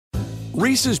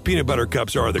Reese's Peanut Butter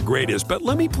Cups are the greatest, but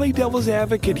let me play devil's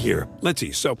advocate here. Let's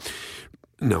see. So,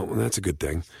 no, that's a good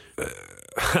thing.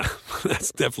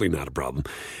 That's definitely not a problem.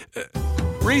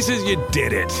 Reese's, you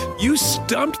did it. You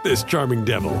stumped this charming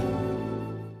devil.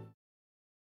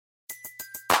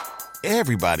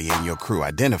 Everybody in your crew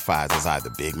identifies as either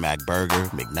Big Mac Burger,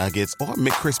 McNuggets, or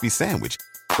McCrispy Sandwich.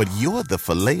 But you're the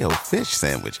Filet-O-Fish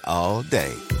Sandwich all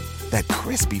day. That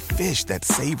crispy fish, that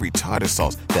savory tartar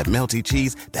sauce, that melty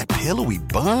cheese, that pillowy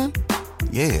bun.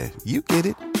 Yeah, you get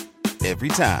it. Every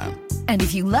time. And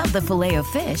if you love the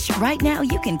Filet-O-Fish, right now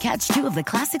you can catch two of the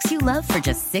classics you love for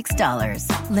just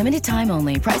 $6. Limited time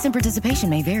only. Price and participation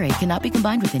may vary. Cannot be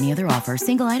combined with any other offer.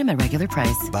 Single item at regular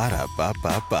price.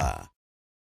 Ba-da-ba-ba-ba.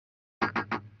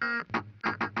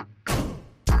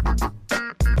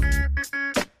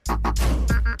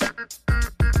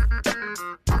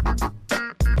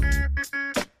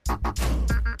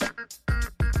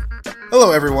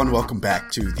 Hello, everyone. Welcome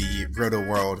back to the Roto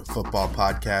World Football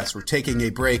Podcast. We're taking a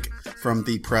break from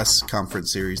the press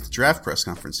conference series, the draft press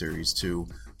conference series, to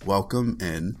welcome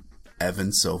in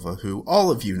Evan Silva, who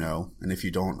all of you know, and if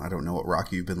you don't, I don't know what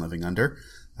rock you've been living under.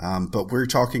 But we're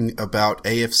talking about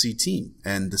AFC team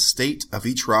and the state of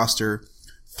each roster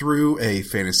through a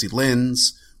fantasy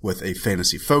lens with a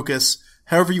fantasy focus,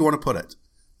 however you want to put it.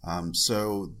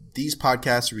 So these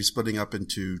podcasts will be splitting up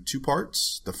into two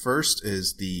parts. The first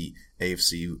is the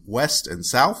AFC West and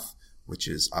South, which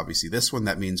is obviously this one.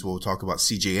 That means we'll talk about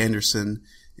CJ Anderson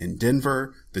in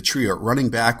Denver, the trio at running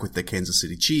back with the Kansas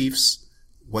City Chiefs,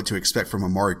 what to expect from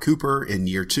Amari Cooper in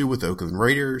year 2 with the Oakland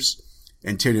Raiders.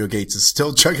 Antonio Gates is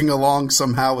still chugging along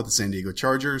somehow with the San Diego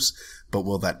Chargers, but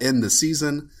will that end the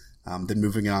season? Then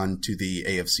moving on to the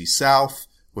AFC South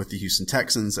with the Houston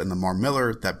Texans and Lamar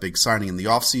Miller, that big signing in the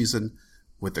offseason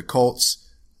with the Colts.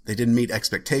 They didn't meet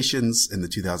expectations in the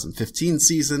 2015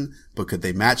 season, but could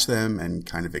they match them and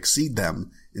kind of exceed them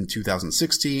in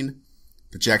 2016?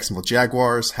 The Jacksonville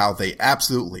Jaguars, how they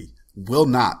absolutely will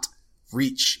not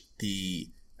reach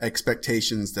the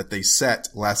expectations that they set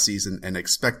last season and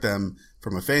expect them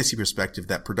from a fantasy perspective,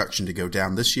 that production to go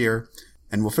down this year.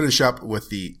 And we'll finish up with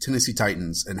the Tennessee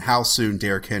Titans and how soon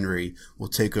Derrick Henry will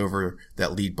take over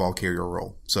that lead ball carrier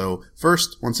role. So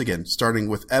first, once again, starting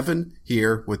with Evan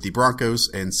here with the Broncos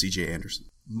and CJ Anderson.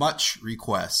 Much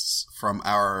requests from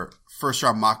our first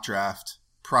round mock draft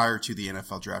prior to the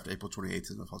NFL draft, April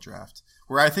 28th NFL draft,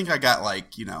 where I think I got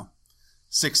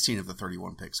 16 of the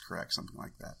 31 picks correct, something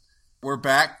like that. We're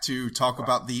back to talk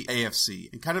about the AFC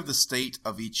and kind of the state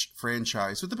of each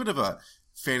franchise with a bit of a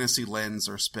fantasy lens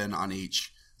or spin on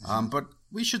each. But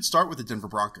we should start with the Denver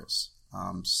Broncos.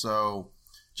 So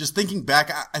just thinking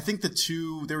back, I think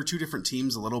there were two different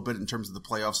teams a little bit in terms of the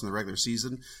playoffs and the regular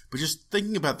season. But just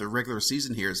thinking about the regular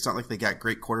season here, it's not like they got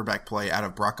great quarterback play out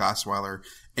of Brock Osweiler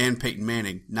and Peyton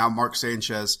Manning. Now Mark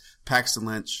Sanchez, Paxton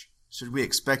Lynch. Should we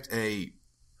expect a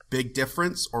big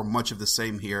difference or much of the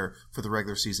same here for the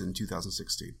regular season in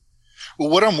 2016? Well,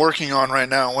 what I'm working on right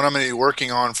now, what I'm going to be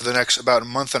working on for the next about a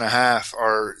month and a half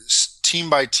are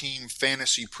team-by-team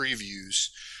fantasy previews,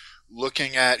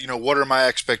 looking at, what are my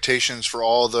expectations for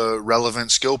all the relevant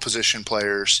skill position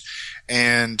players.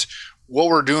 And what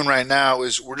we're doing right now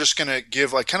is we're just going to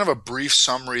give kind of a brief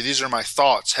summary. These are my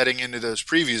thoughts heading into those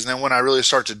previews. And then when I really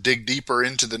start to dig deeper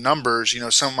into the numbers,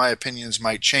 some of my opinions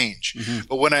might change. Mm-hmm.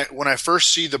 But when I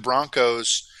first see the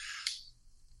Broncos,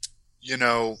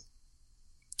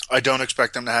 I don't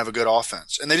expect them to have a good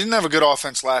offense. And they didn't have a good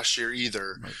offense last year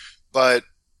either. Right. But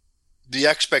the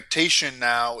expectation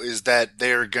now is that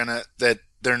they're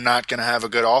not gonna have a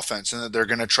good offense and that they're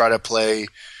gonna try to play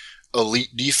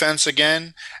elite defense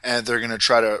again, and they're gonna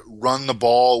try to run the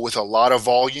ball with a lot of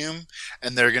volume,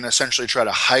 and they're gonna essentially try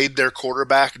to hide their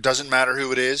quarterback. It doesn't matter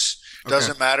who it is. Okay.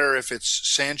 Doesn't matter if it's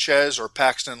Sanchez or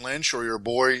Paxton Lynch or your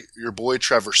boy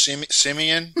Trevor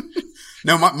Siemian.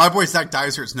 No, my boy Zach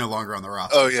Dyser is no longer on the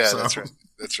roster. Oh yeah, so.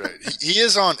 That's right. He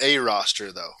is on a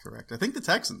roster though. Correct. I think the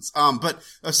Texans.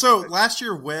 So last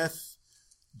year with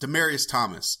Demaryius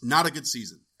Thomas, not a good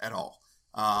season at all.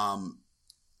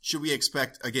 Should we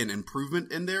expect again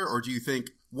improvement in there, or do you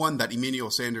think one that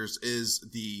Emmanuel Sanders is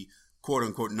the quote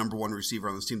unquote number one receiver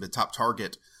on this team, the top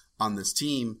target on this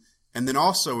team? And then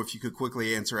also, if you could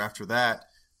quickly answer after that,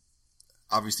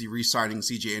 obviously re-signing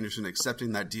CJ Anderson,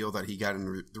 accepting that deal that he got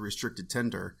in the restricted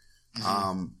tender.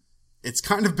 Mm-hmm. It's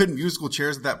kind of been musical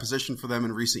chairs at that position for them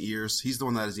in recent years. He's the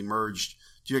one that has emerged.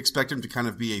 Do you expect him to kind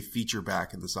of be a feature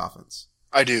back in this offense?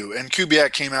 I do. And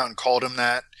Kubiak came out and called him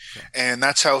that. Okay. And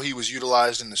that's how he was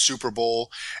utilized in the Super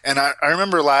Bowl. And I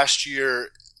remember last year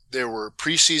there were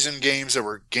preseason games, there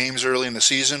were games early in the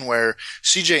season where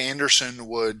CJ Anderson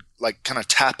would kind of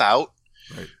tap out.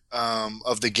 Right.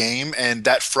 of the game, and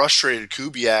that frustrated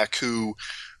Kubiak, who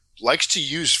likes to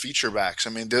use feature backs. I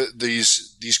mean,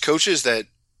 these coaches that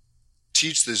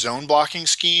teach the zone blocking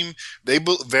scheme, they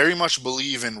very much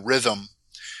believe in rhythm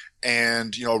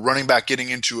and, running back getting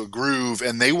into a groove,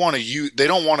 and they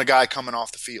don't want a guy coming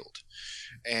off the field.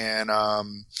 And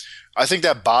I think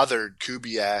that bothered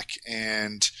Kubiak,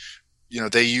 and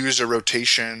they used a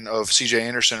rotation of C.J.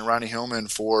 Anderson and Ronnie Hillman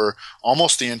for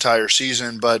almost the entire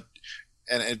season,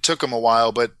 and it took them a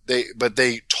while, but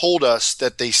they told us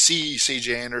that they see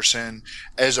C.J. Anderson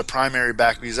as a primary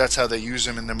back because that's how they use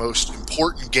him in the most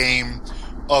important game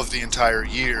of the entire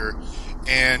year.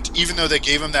 And even though they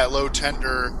gave him that low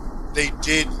tender, they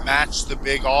did match the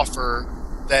big offer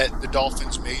that the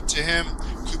Dolphins made to him.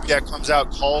 Kubiak comes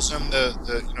out, calls him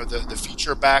the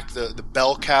feature back, the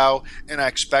bell cow, and I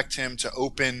expect him to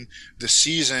open the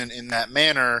season in that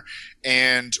manner.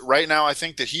 And right now, I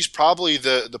think that he's probably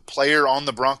the player on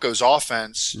the Broncos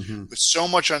offense with so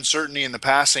much uncertainty in the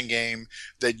passing game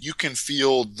that you can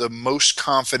feel the most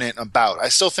confident about. I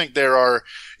still think there are,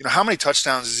 how many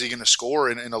touchdowns is he going to score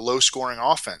in a low scoring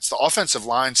offense? The offensive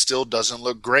line still doesn't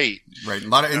look great. Right. A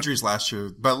lot of injuries last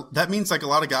year, but that means like a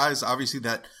lot of guys, obviously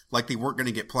that like they weren't going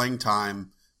to get playing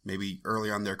time maybe early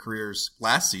on in their careers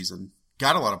last season,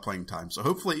 got a lot of playing time. So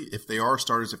hopefully if they are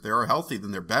starters, if they are healthy,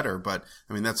 then they're better. But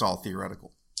I mean, that's all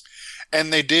theoretical.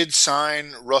 And they did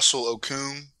sign Russell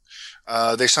Okung.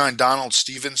 They signed Donald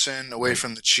Stevenson away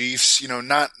from the Chiefs.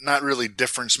 Not really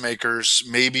difference makers.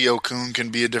 Maybe Okung can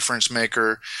be a difference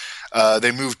maker.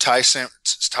 They moved Ty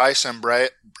Sambrailo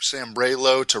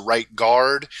to right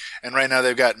guard. And right now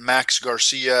they've got Max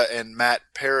Garcia and Matt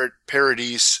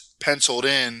Paradis penciled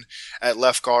in at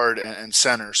left guard and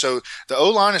center. So the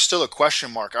O-line is still a question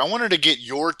mark. I wanted to get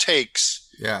your takes,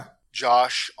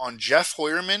 Josh, on Jeff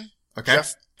Hoyerman. Okay.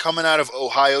 Jeff coming out of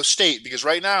Ohio State, because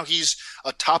right now he's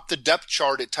atop the depth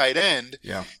chart at tight end.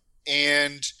 Yeah.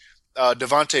 And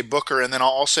Devontae Booker, and then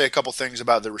I'll say a couple things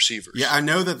about the receivers. Yeah, I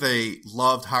know that they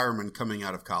loved Hoyerman coming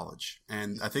out of college,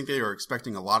 and I think they were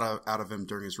expecting a lot out of him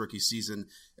during his rookie season,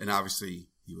 and obviously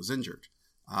he was injured.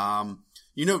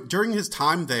 During his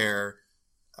time there,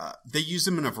 they used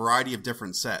him in a variety of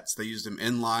different sets. They used him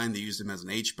in line. They used him as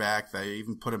an H-back. They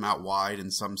even put him out wide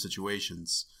in some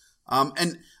situations.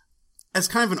 And as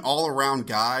kind of an all-around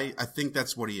guy, I think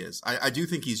that's what he is. I do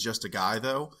think he's just a guy,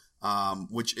 though,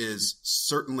 which is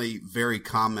certainly very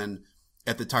common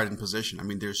at the tight end position. I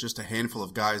mean, there's just a handful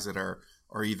of guys that are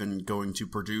even going to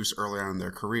produce early on in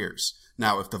their careers.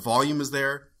 Now, if the volume is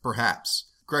there, perhaps.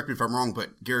 Correct me if I'm wrong,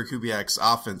 but Gary Kubiak's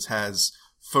offense has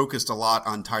focused a lot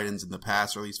on tight ends in the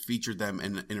past, or at least featured them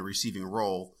in a receiving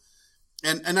role.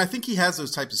 And I think he has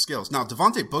those types of skills. Now,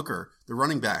 Devontae Booker, the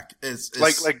running back, is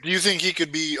like. Do you think he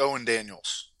could be Owen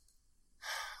Daniels?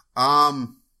 Yeah.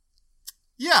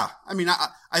 I mean,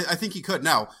 I think he could.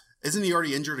 Now, isn't he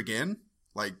already injured again?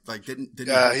 Didn't he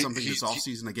have something this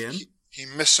offseason again? He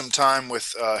missed some time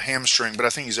with hamstring, but I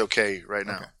think he's okay right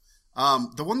now. Okay.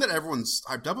 The one that everyone's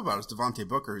hyped up about is Devontae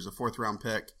Booker, who's a 4th-round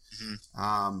pick.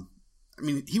 I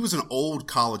mean, he was an old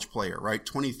college player, right?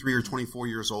 23 or 24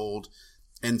 years old.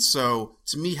 And so,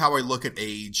 to me, how I look at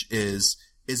age is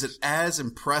it as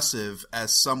impressive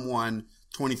as someone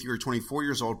 23 or 24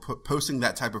 years old posting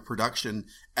that type of production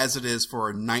as it is for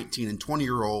a 19 and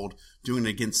 20-year-old doing it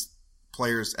against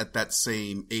players at that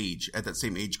same age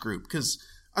group? Because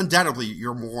undoubtedly,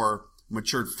 you're more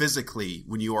matured physically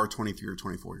when you are 23 or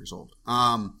 24 years old.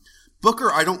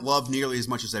 Booker, I don't love nearly as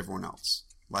much as everyone else.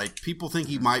 Like, people think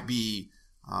he might be,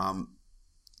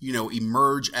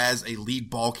 emerge as a lead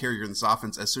ball carrier in this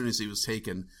offense as soon as he was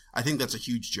taken. I think that's a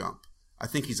huge jump. I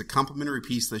think he's a complementary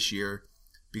piece this year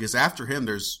because after him,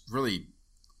 there's really,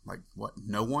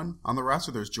 no one on the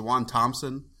roster. There's Juwan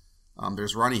Thompson.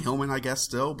 There's Ronnie Hillman, I guess,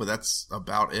 still, but that's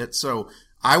about it. So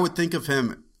I would think of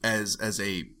him as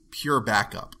a pure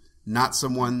backup, not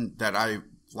someone that I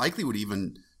likely would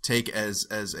even take as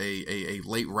a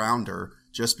late rounder,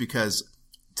 just because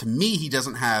to me he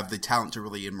doesn't have the talent to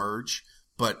really emerge.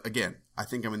 But again, I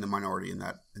think I'm in the minority in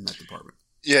that department.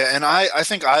 Yeah, and I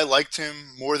think I liked him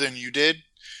more than you did,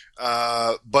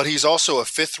 but he's also a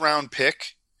 5th-round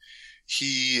pick.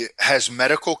 He has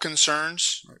medical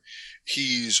concerns. Right.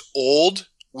 He's old.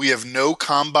 We have no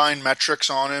combine metrics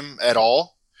on him at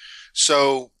all.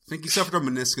 So I think he suffered a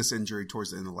meniscus injury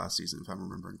towards the end of last season, if I'm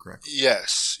remembering correctly.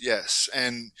 Yes.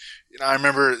 And I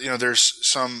remember, there's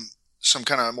some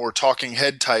kind of more talking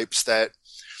head types that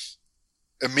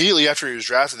immediately after he was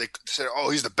drafted, they said, "Oh,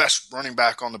 he's the best running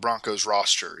back on the Broncos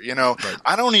roster." Right.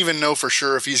 I don't even know for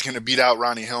sure if he's going to beat out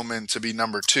Ronnie Hillman to be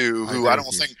number 2. I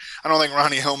don't think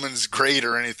Ronnie Hillman's great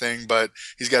or anything, but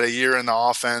he's got a year in the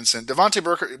offense. And Devontae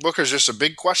Booker is just a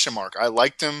big question mark. I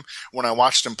liked him when I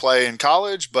watched him play in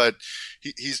college, but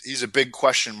he's a big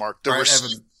question mark. All right,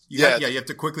 Evan, you have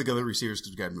to quickly go to the receivers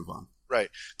because we got to move on. Right.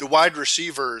 The wide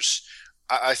receivers,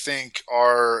 I think,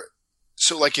 are –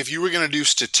 so, like, if you were going to do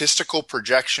statistical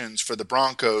projections for the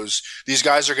Broncos, these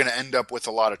guys are going to end up with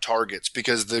a lot of targets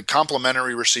because the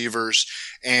complementary receivers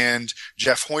and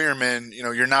Jeff Hoyerman,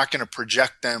 you're not going to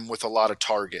project them with a lot of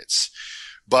targets.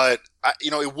 But,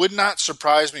 it would not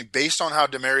surprise me based on how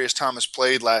Demaryius Thomas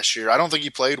played last year. I don't think he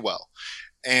played well.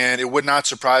 And it would not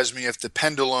surprise me if the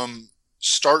pendulum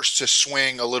starts to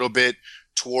swing a little bit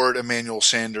toward Emmanuel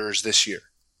Sanders this year.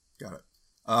 Got it.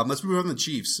 Let's move on to the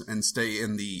Chiefs and stay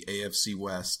in the AFC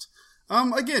West.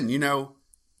 Again,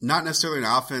 not necessarily an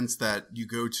offense that you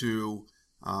go to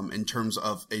in terms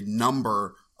of a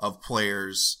number of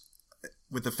players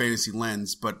with the fantasy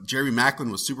lens, but Jeremy Maclin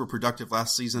was super productive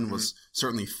last season, was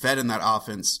certainly fed in that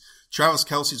offense. Travis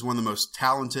Kelce is one of the most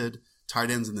talented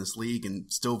tight ends in this league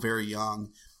and still very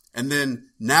young. And then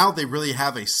now they really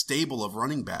have a stable of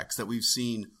running backs that we've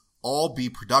seen all be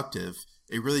productive.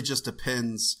 It really just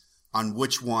depends on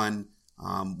which one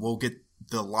will get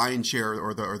the lion's share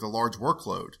or the large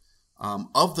workload.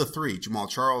 Of the three, Jamal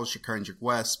Charles, Shakarian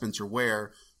West, Spencer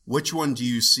Ware, which one do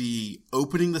you see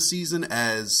opening the season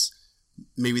as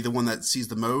maybe the one that sees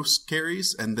the most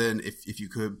carries? And then if you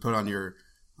could put on your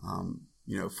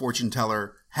fortune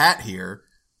teller hat here,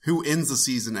 who ends the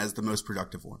season as the most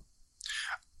productive one?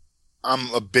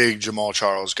 I'm a big Jamal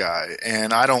Charles guy,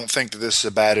 and I don't think that this is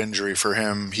a bad injury for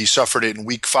him. He suffered it in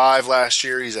week 5 last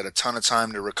year. He's had a ton of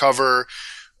time to recover.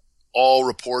 All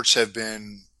reports have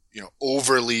been,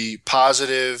 overly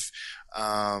positive.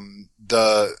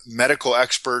 The medical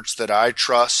experts that I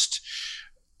trust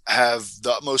have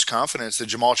the utmost confidence that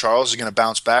Jamal Charles is going to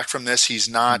bounce back from this. He's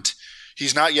not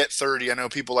yet 30. I know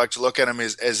people like to look at him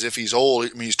as if he's old. I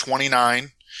mean, he's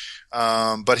 29,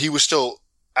 but he was still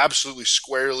absolutely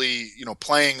squarely,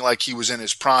 playing like he was in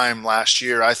his prime last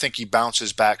year. I think he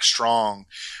bounces back strong.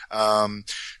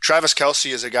 Travis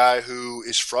Kelce is a guy who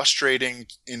is frustrating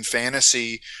in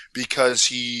fantasy because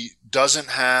he doesn't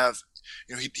have,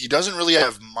 he doesn't really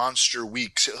have monster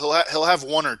weeks. He'll have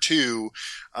one or two.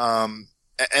 And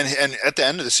at the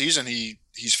end of the season,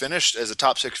 he's finished as a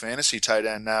top 6 fantasy tight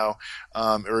end now,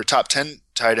 or a top 10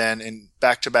 tight end in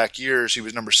back-to-back years. He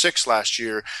was number 6 last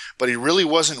year, but he really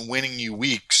wasn't winning you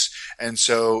weeks. And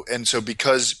so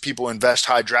because people invest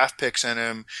high draft picks in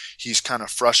him, he's kind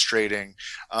of frustrating.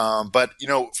 But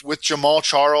with Jamal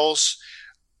Charles,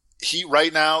 he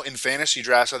right now in fantasy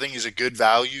drafts, I think he's a good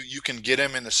value. You can get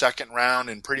him in the second round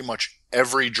in pretty much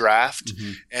every draft.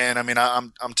 Mm-hmm. And I mean,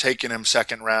 I'm taking him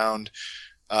second round,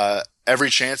 every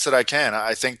chance that I can.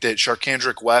 I think that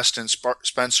Shakarian West and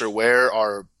Spencer Ware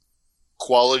are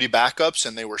quality backups,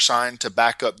 and they were signed to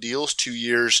backup deals, 2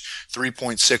 years,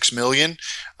 $3.6 million.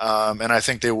 And I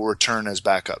think they will return as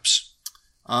backups.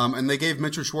 And they gave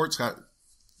Mitchell Schwartz a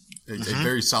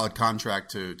very solid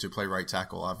contract to play right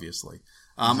tackle, obviously.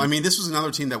 I mean, this was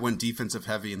another team that went defensive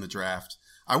heavy in the draft.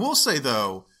 I will say,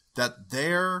 though, that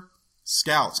their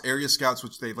scouts, area scouts,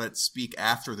 which they let speak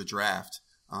after the draft,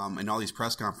 and all these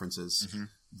press conferences,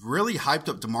 really hyped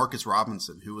up Demarcus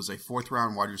Robinson, who was a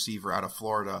 4th-round wide receiver out of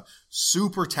Florida.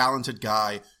 Super talented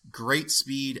guy, great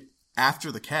speed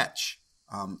after the catch.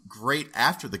 Great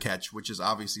after the catch, which is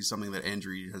obviously something that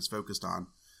Andrew has focused on.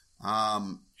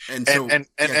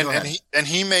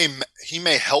 He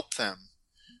may help them,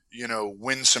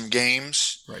 win some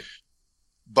games. Right.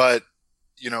 But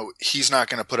he's not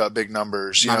going to put up big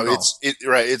numbers.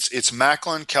 It's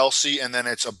Maclin, Kelce, and then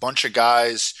it's a bunch of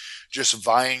guys just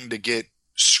vying to get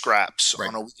scraps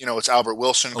on it's Albert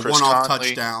Wilson, Chris one-off Conley,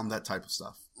 touchdown, that type of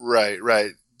stuff. Right.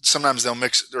 Sometimes they'll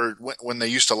mix, or when they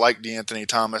used to like DeAnthony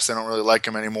Thomas, they don't really like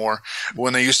him anymore. But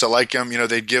when they used to like him,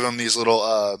 they'd give him these little,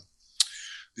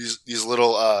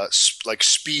 like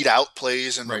speed out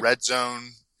plays in the red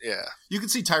zone. Yeah. You can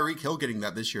see Tyreek Hill getting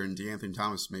that this year, and DeAnthony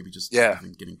Thomas maybe just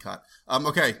getting cut.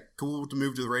 Okay, cool to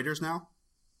move to the Raiders now?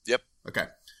 Yep. Okay.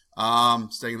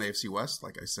 Staying in the AFC West,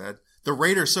 like I said. The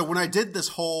Raiders, so when I did this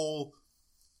whole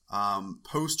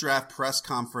post-draft press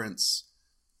conference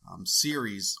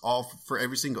series, all for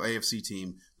every single AFC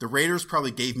team, the Raiders probably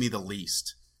gave me the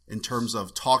least in terms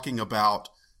of talking about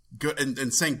good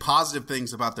and saying positive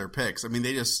things about their picks. I mean,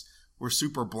 they just were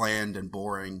super bland and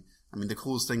boring. I mean, the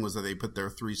coolest thing was that they put their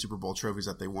 3 Super Bowl trophies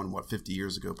that they won, 50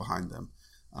 years ago behind them.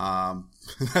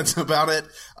 That's about it.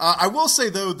 I will say,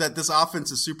 though, that this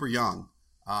offense is super young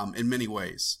in many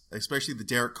ways, especially the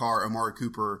Derek Carr, Amari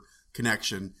Cooper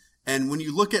connection. And when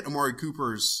you look at Amari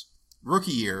Cooper's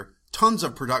rookie year, tons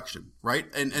of production, right?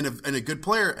 And a good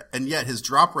player, and yet his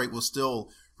drop rate was still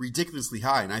ridiculously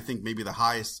high, and I think maybe the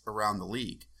highest around the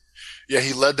league. Yeah,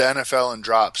 he led the NFL in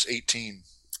drops, 18.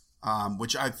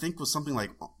 Which I think was something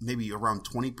like maybe around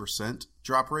 20%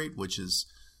 drop rate, which is,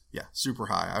 super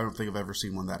high. I don't think I've ever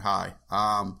seen one that high.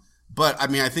 But, I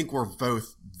mean, I think we're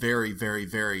both very, very,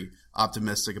 very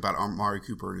optimistic about Amari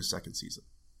Cooper in his second season.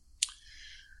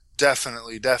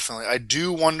 Definitely. I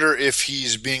do wonder if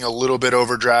he's being a little bit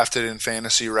overdrafted in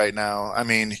fantasy right now. I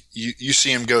mean, you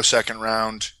see him go second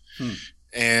round,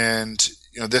 and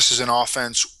this is an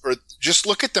offense. Or just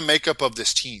look at the makeup of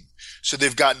this team. So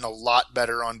they've gotten a lot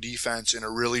better on defense in a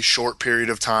really short period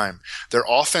of time. Their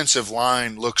offensive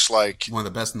line looks like one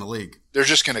of the best in the league. They're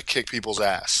just going to kick people's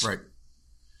ass, right?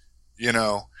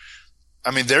 I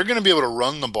mean, they're going to be able to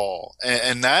run the ball,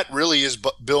 and that really is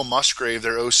Bill Musgrave,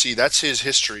 their OC. That's his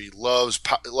history. Loves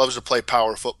to play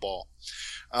power football.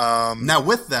 Now,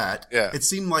 with that, yeah. It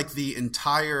seemed like the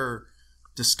entire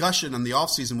discussion in the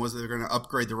offseason was that they're going to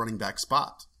upgrade the running back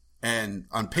spot, and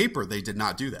on paper, they did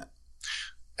not do that.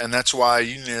 And that's why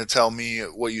you need to tell me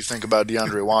what you think about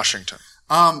DeAndre Washington.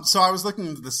 So I was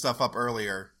looking this stuff up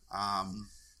earlier.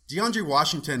 DeAndre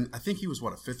Washington, I think he was,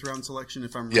 a fifth-round selection,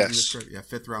 if I'm reading this right? Yeah,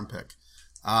 fifth-round pick.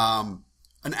 An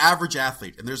average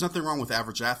athlete, and there's nothing wrong with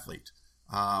average athlete.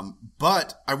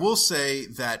 But I will say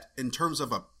that in terms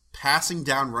of a passing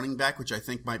down running back, which I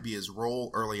think might be his role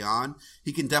early on,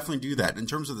 he can definitely do that. In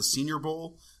terms of the Senior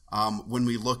Bowl, when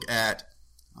we look at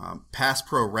pass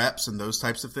pro reps and those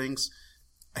types of things,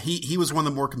 he was one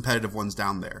of the more competitive ones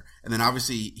down there. And then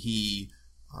obviously he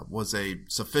was a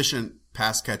sufficient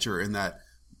pass catcher in that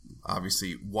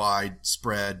obviously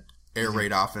widespread air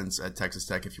raid offense at Texas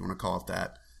Tech, if you want to call it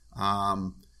that.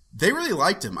 They really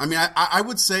liked him. I mean, I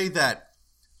would say that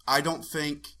I don't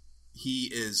think he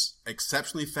is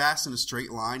exceptionally fast in a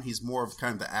straight line. He's more of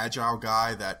kind of the agile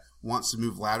guy that wants to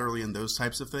move laterally and those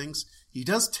types of things. He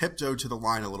does tiptoe to the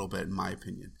line a little bit, in my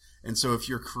opinion. And so if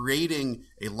you're creating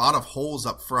a lot of holes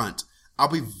up front, I'll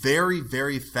be very,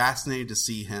 very fascinated to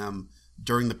see him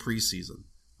during the preseason.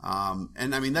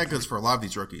 And I mean, that goes for a lot of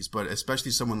these rookies, but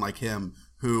especially someone like him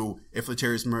who, if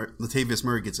Latavius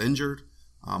Murray gets injured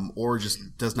or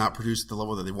just does not produce at the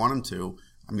level that they want him to,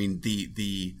 I mean,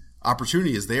 the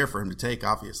opportunity is there for him to take,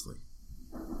 obviously.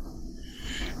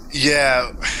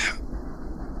 Yeah.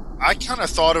 I kind of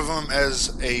thought of him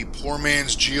as a poor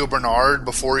man's Gio Bernard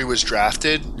before he was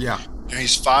drafted. Yeah.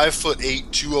 He's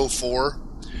 5'8", 204.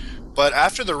 But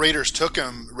after the Raiders took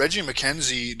him, Reggie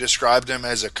McKenzie described him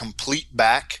as a complete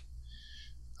back.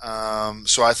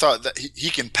 So I thought that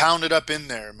he can pound it up in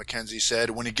there, McKenzie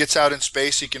said. When he gets out in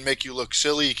space, he can make you look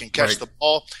silly. He can catch the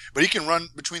ball, but he can run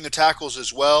between the tackles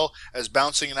as well as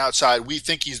bouncing and outside. We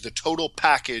think he's the total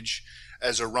package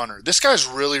as a runner. This guy's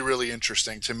really, really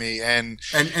interesting to me. And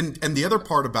the other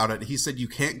part about it, he said you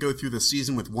can't go through the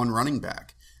season with one running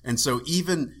back. And so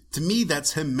even to me,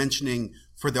 that's him mentioning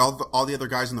for all the other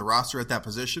guys in the roster at that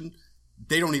position,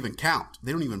 they don't even count.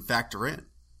 They don't even factor in.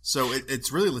 So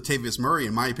it's really Latavius Murray,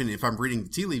 in my opinion, if I'm reading the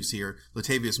tea leaves here,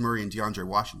 Latavius Murray and DeAndre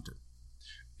Washington.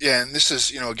 Yeah, and this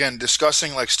is, again,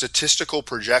 discussing like statistical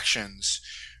projections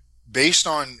based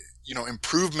on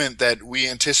improvement that we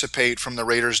anticipate from the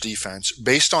Raiders defense,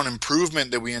 based on improvement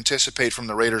that we anticipate from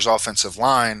the Raiders offensive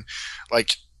line.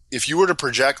 Like, if you were to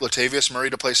project Latavius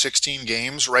Murray to play 16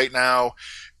 games right now,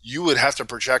 you would have to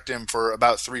project him for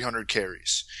about 300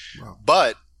 carries. Wow.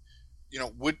 But,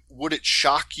 would it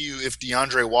shock you if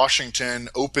DeAndre Washington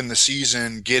opened the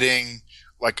season getting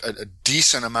like a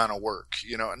decent amount of work?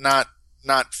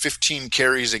 Not 15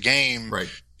 carries a game, right?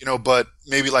 But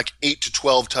maybe like 8 to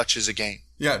 12 touches a game.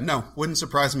 Yeah, no, wouldn't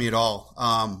surprise me at all.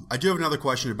 I do have another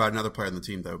question about another player on the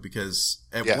team, though, because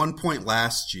at one point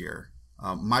last year,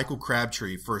 Michael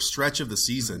Crabtree, for a stretch of the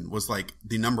season, was like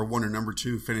the number 1 or number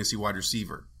 2 fantasy wide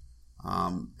receiver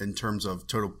in terms of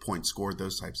total points scored,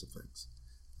 those types of things.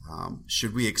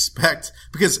 Should we expect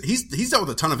 – because he's dealt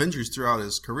with a ton of injuries throughout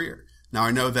his career. Now,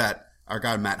 I know that our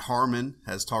guy Matt Harmon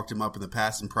has talked him up in the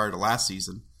past and prior to last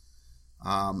season.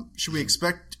 Should we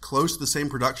expect close to the same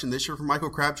production this year from Michael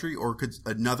Crabtree, or could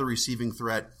another receiving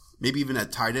threat, maybe even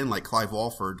at tight end like Clive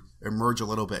Walford, emerge a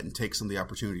little bit and take some of the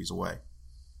opportunities away?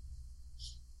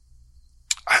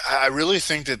 I really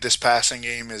think that this passing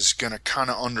game is going to kind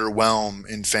of underwhelm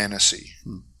in fantasy.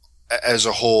 as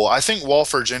a whole. I think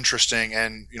Walford's interesting,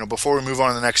 and before we move on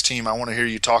to the next team, I want to hear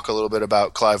you talk a little bit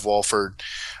about Clive Walford.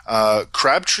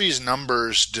 Crabtree's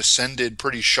numbers descended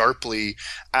pretty sharply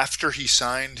after he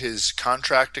signed his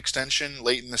contract extension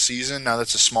late in the season. Now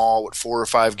that's a small 4 or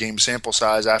 5 game sample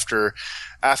size after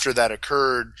that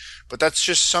occurred, but that's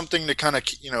just something to kind of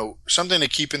something to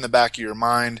keep in the back of your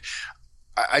mind.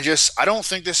 I don't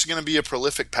think this is going to be a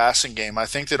prolific passing game. I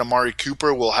think that Amari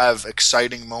Cooper will have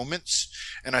exciting moments,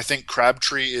 and I think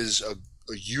Crabtree is a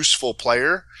useful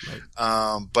player. Right.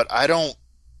 But I don't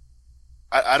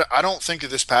think that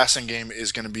this passing game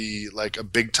is going to be like a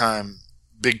big time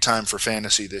for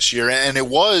fantasy this year. And it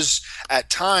was at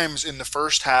times in the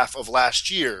first half of last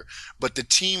year, but the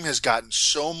team has gotten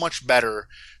so much better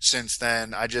since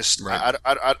then. I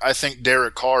think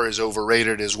Derek Carr is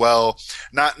overrated as well.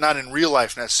 Not in real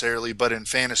life necessarily, but in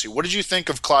fantasy. What did you think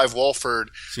of Clive Walford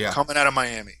coming out of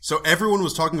Miami? So everyone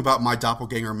was talking about my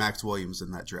doppelganger Max Williams in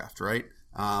that draft, right?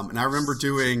 And I remember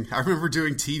doing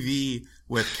TV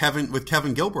with Kevin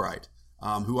Gilbride,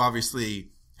 who obviously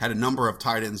had a number of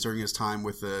tight ends during his time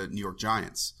with the New York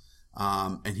Giants.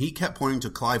 And he kept pointing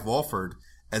to Clive Walford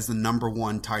as the number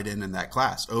 1 tight end in that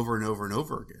class over and over and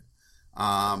over again.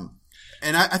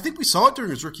 And I think we saw it during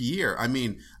his rookie year. I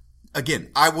mean, again,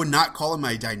 I would not call him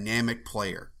a dynamic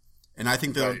player. And I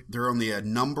think there are only a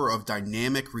number of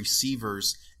dynamic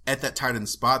receivers at that tight end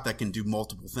spot that can do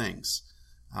multiple things.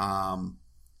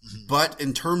 But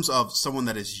in terms of someone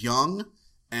that is young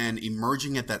and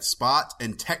emerging at that spot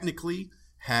and technically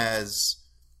has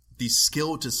the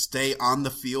skill to stay on the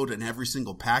field in every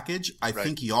single package, I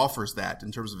think he offers that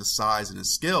in terms of his size and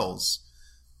his skills.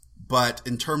 But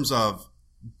in terms of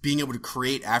being able to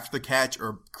create after the catch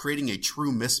or creating a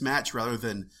true mismatch rather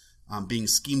than being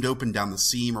schemed open down the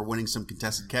seam or winning some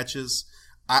contested catches,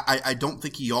 I don't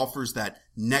think he offers that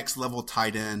next level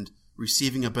tight end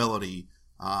receiving ability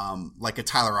like a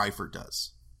Tyler Eifert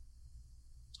does.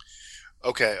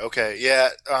 Okay. Yeah.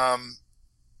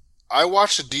 I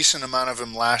watched a decent amount of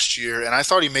him last year, and I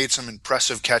thought he made some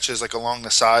impressive catches, like along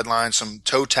the sideline, some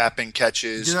toe-tapping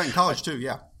catches. He did that in college too,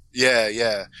 yeah.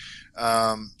 Yeah.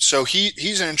 So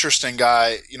he's an interesting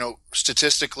guy.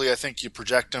 Statistically, I think you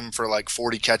project him for like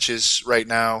 40 catches right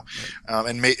now,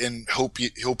 and hope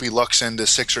he lucks into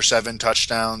 6 or 7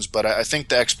 touchdowns. But I think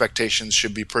the expectations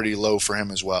should be pretty low for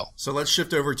him as well. So let's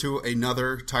shift over to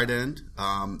another tight end,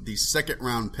 the 2nd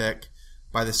round pick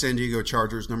by the San Diego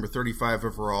Chargers, number 35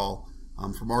 overall,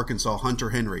 from Arkansas, Hunter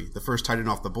Henry, the first tight end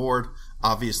off the board.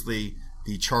 Obviously,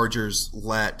 the Chargers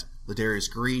let Ladarius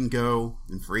Green go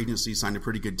and free agency, signed a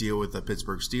pretty good deal with the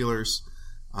Pittsburgh Steelers.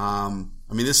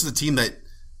 This is a team that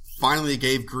finally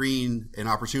gave Green an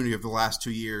opportunity over the last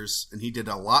 2 years, and he did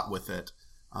a lot with it.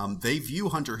 They view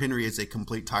Hunter Henry as a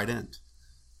complete tight end.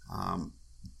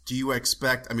 Do you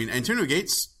expect – Antonio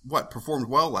Gates, performed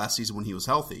well last season when he was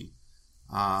healthy.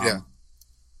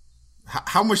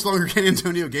 How much longer can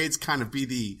Antonio Gates kind of be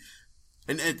the –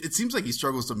 and it seems like he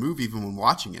struggles to move even when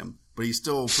watching him, but he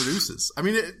still produces.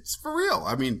 It's for real.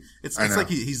 It's like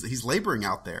he's laboring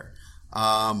out there.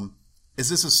 Is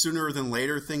this a sooner than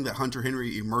later thing that Hunter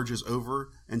Henry emerges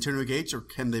over Antonio Gates, or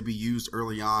can they be used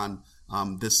early on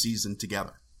this season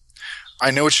together?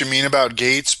 I know what you mean about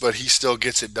Gates, but he still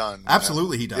gets it done.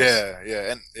 Absolutely, he does.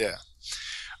 Yeah.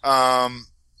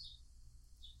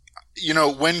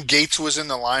 When Gates was in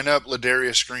the lineup,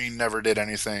 Ladarius Green never did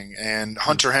anything, and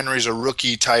Hunter Henry's a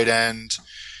rookie tight end.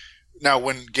 Now,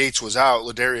 when Gates was out,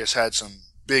 Ladarius had some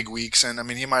big weeks,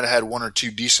 and he might have had 1 or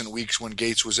 2 decent weeks when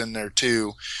Gates was in there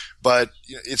too, but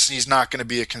he's not going to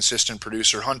be a consistent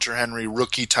producer. Hunter Henry,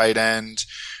 rookie tight end,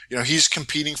 he's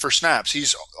competing for snaps.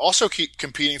 He's also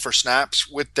competing for snaps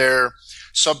with their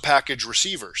sub-package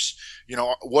receivers.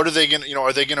 What are they going to,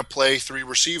 are they going to play 3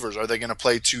 receivers? Are they going to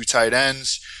play 2 tight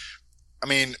ends?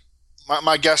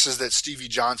 My guess is that Stevie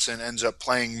Johnson ends up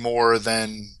playing more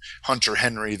than Hunter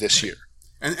Henry this year.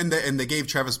 And they gave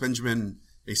Travis Benjamin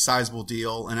a sizable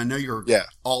deal, and I know you're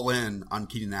all in on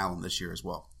Keenan Allen this year as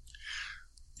well.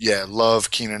 Yeah,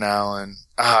 love Keenan Allen.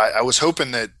 I was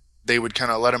hoping that they would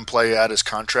kind of let him play out his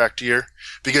contract year,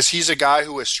 because he's a guy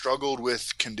who has struggled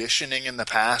with conditioning in the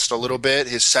past a little bit.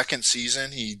 His second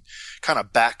season, he kind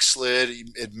of backslid. He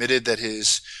admitted that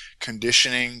his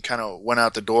conditioning kind of went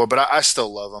out the door, but I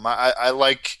still love him.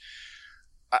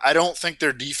 I don't think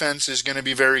their defense is going to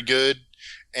be very good,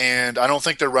 and I don't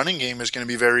think their running game is going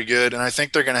to be very good, and I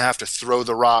think they're going to have to throw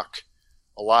the rock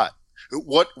a lot.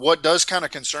 What does kind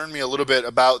of concern me a little bit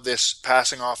about this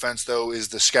passing offense, though, is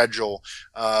the schedule.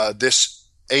 This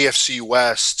AFC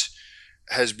West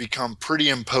has become pretty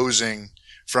imposing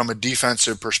from a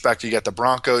defensive perspective. You got the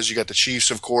Broncos, you got the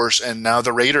Chiefs, of course, and now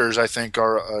the Raiders, I think,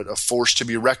 are a force to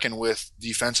be reckoned with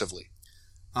defensively.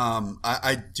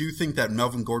 I do think that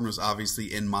Melvin Gordon was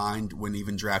obviously in mind when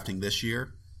even drafting this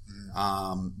year.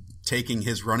 Taking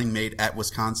his running mate at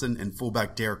Wisconsin and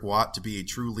fullback Derek Watt to be a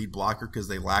true lead blocker because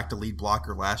they lacked a lead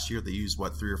blocker last year. They used,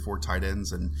 3 or 4 tight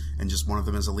ends and just one of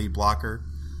them as a lead blocker.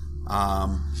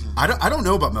 I don't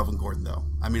know about Melvin Gordon, though.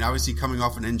 I mean, obviously coming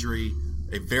off an injury,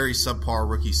 a very subpar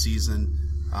rookie season.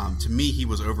 To me, he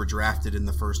was overdrafted in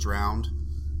the first round.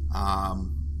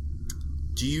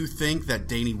 Do you think that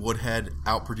Danny Woodhead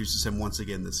outproduces him once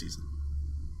again this season?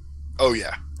 Oh,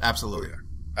 yeah. Absolutely. Oh, yeah.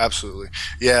 Absolutely.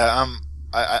 Yeah,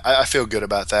 I feel good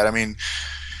about that. I mean,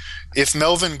 if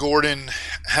Melvin Gordon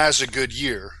has a good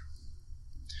year,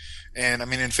 and I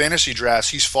mean, in fantasy drafts,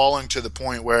 he's falling to the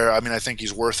point where, I mean, I think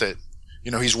he's worth it.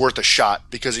 He's worth a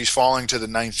shot because he's falling to the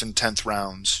 9th and 10th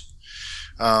rounds.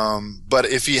 But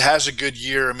if he has a good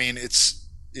year, I mean,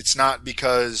 it's not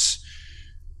because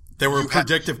there were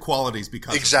predictive qualities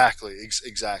because exactly.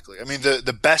 I mean,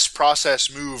 the best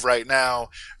process move right now,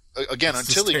 again,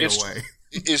 until he gets away.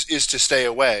 is to stay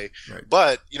away. Right.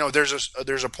 But,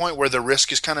 there's a point where the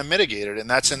risk is kind of mitigated, and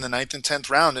that's in the 9th and 10th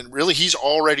round. And really, he's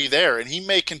already there, and he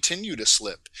may continue to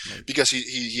slip because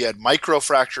he had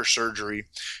microfracture surgery.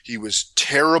 He was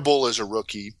terrible as a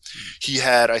rookie. He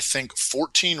had, I think,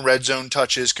 14 red zone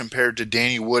touches compared to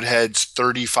Danny Woodhead's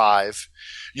 35.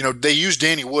 They use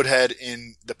Danny Woodhead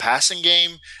in the passing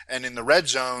game and in the red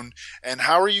zone. And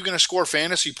how are you going to score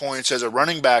fantasy points as a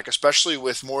running back, especially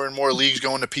with more and more leagues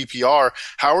going to PPR?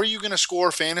 How are you going to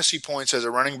score fantasy points as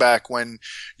a running back when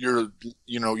your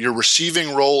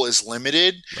receiving role is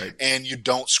limited and you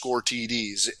don't score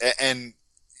TDs? And,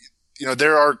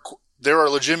 there are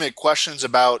legitimate questions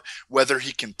about whether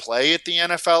he can play at the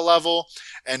NFL level.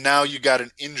 And now you got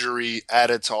an injury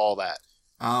added to all that.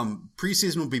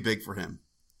 Preseason will be big for him.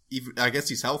 I guess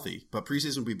he's healthy, but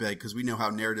preseason will be big because we know how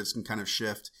narratives can kind of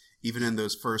shift even in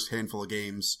those first handful of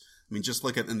games. I mean, just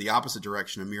look at in the opposite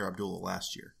direction, Amir Abdullah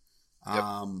last year. Yep.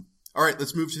 All right,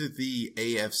 let's move to the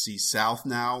AFC South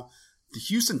now. The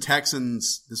Houston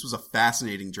Texans, this was a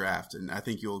fascinating draft, and I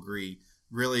think you'll agree,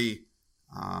 really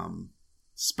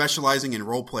specializing in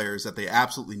role players that they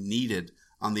absolutely needed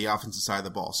on the offensive side of the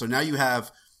ball. So now you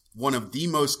have one of the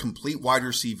most complete wide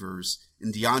receivers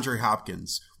in DeAndre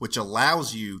Hopkins, which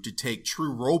allows you to take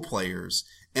true role players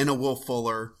in a Will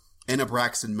Fuller, in a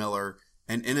Braxton Miller,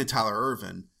 and in a Tyler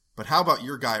Ervin. But how about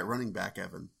your guy at running back,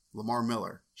 Evan? Lamar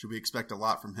Miller. Should we expect a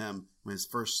lot from him in his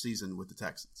first season with the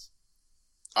Texans?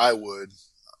 I would.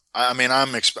 I mean, I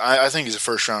think he's a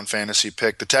first-round fantasy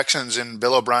pick. The Texans in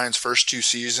Bill O'Brien's first 2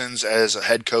 seasons as a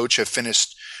head coach have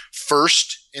finished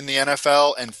first in the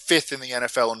NFL and 5th in the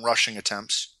NFL in rushing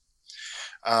attempts.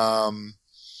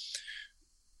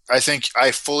 I think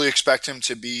I fully expect him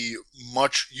to be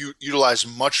utilized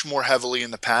much more heavily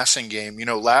in the passing game.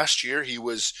 Last year he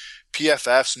was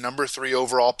PFF's number 3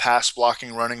 overall pass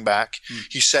blocking running back.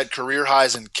 He set career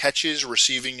highs in catches,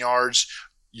 receiving yards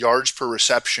per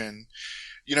reception.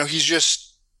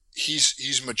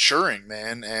 He's maturing,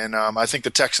 man. And I think the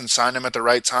Texans signed him at the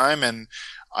right time, and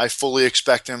I fully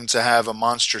expect him to have a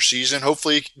monster season.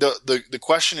 Hopefully, the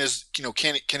question is,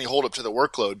 can he hold up to the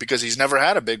workload? Because he's never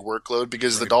had a big workload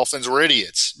because the Dolphins were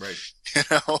idiots. Right.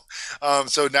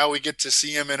 So now we get to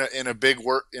see him with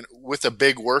a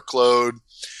big workload.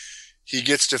 He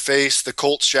gets to face the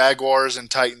Colts, Jaguars, and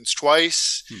Titans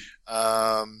twice.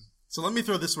 So let me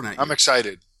throw this one at you. I'm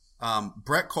excited.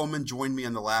 Brett Coleman joined me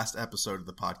on the last episode of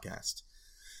the podcast,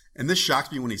 and this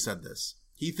shocked me when he said this.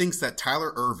 He thinks that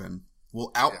Tyler Ervin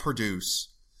will outproduce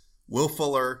Will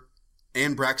Fuller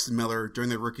and Braxton Miller during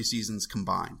their rookie seasons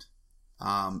combined.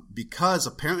 Because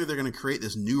apparently they're going to create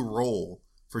this new role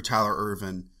for Tyler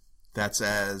Ervin that's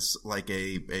as like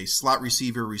a slot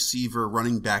receiver,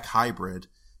 running back hybrid,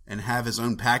 and have his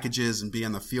own packages and be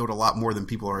on the field a lot more than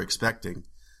people are expecting.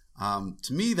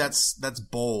 To me, that's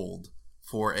bold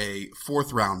for a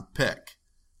 4th round pick.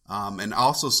 And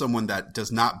also someone that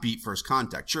does not beat first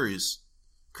contact. Sure, he's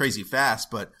crazy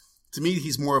fast, but to me,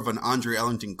 he's more of an Andre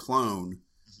Ellington clone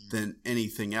than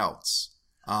anything else.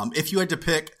 If you had to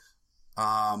pick,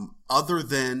 other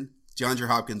than DeAndre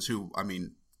Hopkins, who, I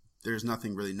mean, there's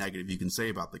nothing really negative you can say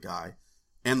about the guy,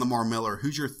 and Lamar Miller,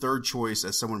 who's your third choice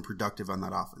as someone productive on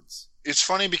that offense? It's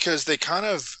funny because they kind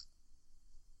of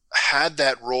had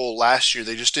that role last year.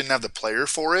 They just didn't have the player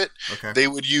for it. Okay. They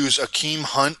would use Akeem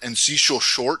Hunt and Cecil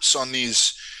Shorts on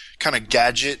these kind of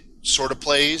gadget sort of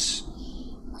plays.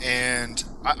 And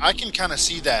I can kind of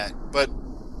see that, but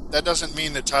that doesn't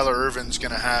mean that Tyler Ervin's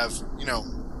going to have,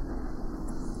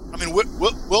 I mean,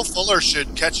 Will Fuller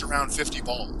should catch around 50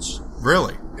 balls.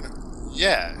 Really?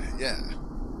 Yeah,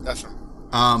 definitely.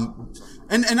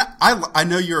 And I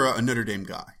know you're a Notre Dame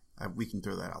guy. We can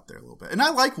throw that out there a little bit. And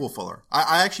I like Will Fuller.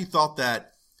 I actually thought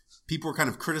that people were kind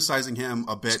of criticizing him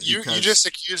a bit. You just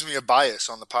accused me of bias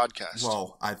on the podcast.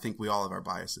 Well, I think we all have our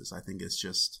biases. I think it's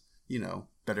just,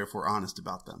 better if we're honest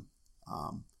about them.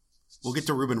 We'll get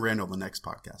to Ruben Randall in the next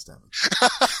podcast, Evan.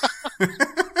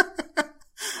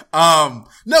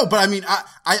 No, but I mean,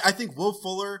 I think Will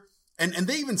Fuller, and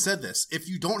they even said this, if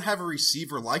you don't have a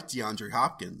receiver like DeAndre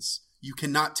Hopkins, you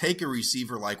cannot take a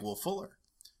receiver like Will Fuller,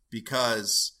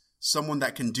 because someone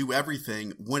that can do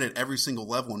everything, win at every single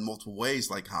level in multiple ways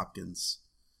like Hopkins,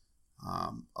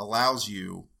 allows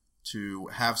you to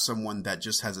have someone that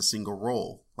just has a single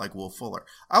role like Will Fuller.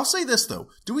 I'll say this, though.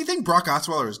 Do we think Brock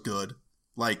Osweiler is good?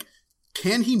 Like,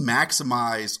 can he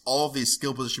maximize all of these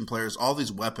skill position players, all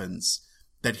these weapons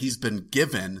that he's been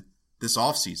given this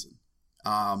offseason?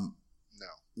 No.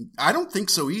 I don't think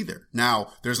so either.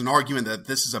 Now, there's an argument that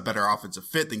this is a better offensive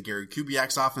fit than Gary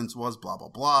Kubiak's offense was, blah, blah,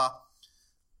 blah.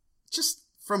 Just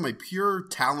from a pure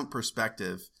talent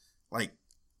perspective,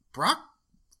 Brock,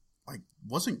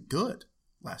 wasn't good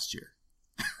last year.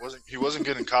 He wasn't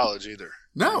good in college either.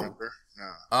 No.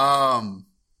 No.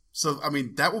 So, I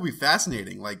mean, that will be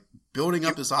fascinating. Building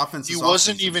up this offense. He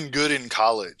wasn't even good in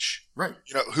college. Right.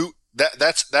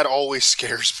 That always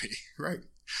scares me. Right.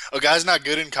 A guy's not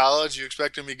good in college, you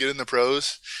expect him to be good in the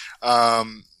pros?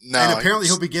 No. And apparently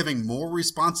he'll be giving more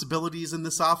responsibilities in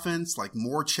this offense,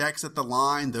 more checks at the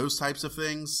line, those types of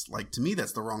things. To me,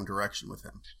 that's the wrong direction with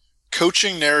him.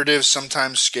 Coaching narratives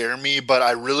sometimes scare me, but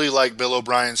I really like Bill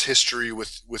O'Brien's history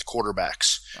with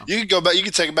quarterbacks. Yeah. You could go back. You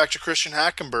could take it back to Christian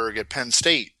Hackenberg at Penn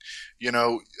State.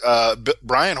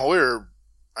 Brian Hoyer,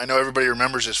 I know everybody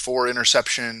remembers his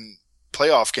 4-interception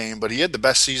playoff game, but he had the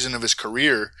best season of his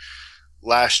career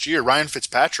last year. Ryan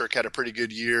Fitzpatrick had a pretty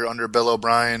good year under Bill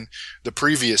O'Brien the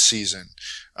previous season.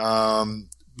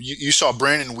 You saw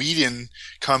Brandon Weeden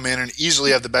come in and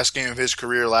easily have the best game of his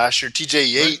career last year.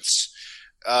 TJ Yates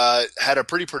had a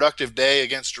pretty productive day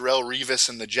against Darrelle Revis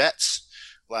and the Jets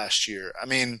last year. I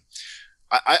mean,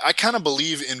 I kind of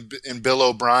believe in Bill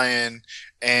O'Brien,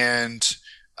 and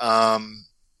I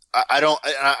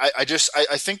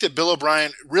think that Bill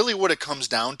O'Brien, really what it comes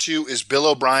down to is Bill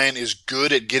O'Brien is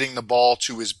good at getting the ball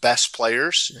to his best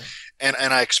players. Yeah.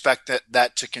 And I expect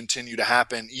that to continue to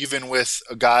happen, even with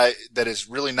a guy that is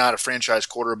really not a franchise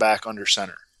quarterback under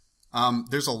center.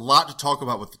 There's a lot to talk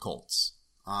about with the Colts.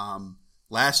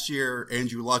 Last year,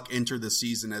 Andrew Luck entered the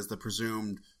season as the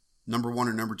presumed number 1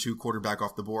 or number 2 quarterback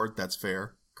off the board. That's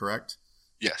fair, correct?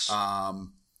 Yes.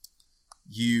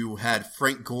 You had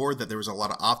Frank Gore, that there was a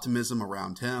lot of optimism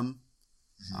around him.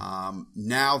 Mm-hmm.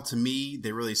 Now, to me,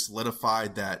 they really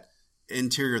solidified that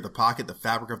interior of the pocket, the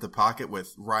fabric of the pocket,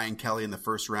 with Ryan Kelly in the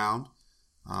first round,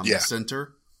 the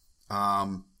center.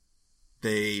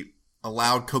 They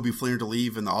allowed Coby Fleener to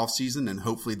leave in the offseason, and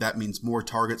hopefully that means more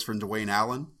targets from Dwayne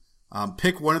Allen.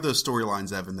 Pick one of those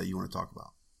storylines, Evan, that you want to talk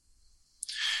about.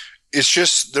 It's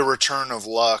just the return of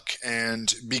Luck,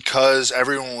 and because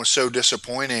everyone was so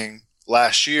disappointing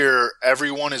last year,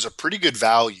 everyone is a pretty good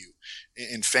value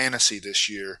in fantasy this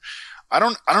year. I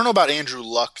don't know about Andrew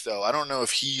Luck, though. I don't know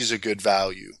if he's a good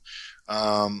value.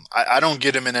 I don't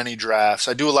get him in any drafts.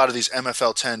 I do a lot of these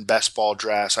MFL 10 best ball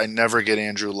drafts. I never get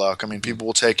Andrew Luck. I mean, people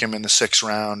will take him in the 6th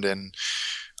round, and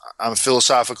I'm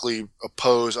philosophically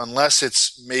opposed unless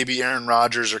it's maybe Aaron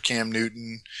Rodgers or Cam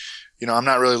Newton. I'm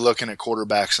not really looking at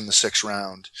quarterbacks in the 6th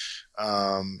round.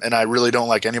 And I really don't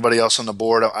like anybody else on the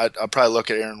board. I'll probably look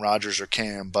at Aaron Rodgers or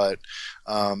Cam, but,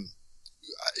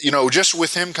 just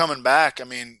with him coming back, I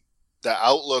mean, the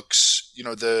outlooks,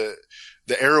 the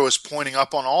arrow is pointing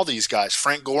up on all these guys,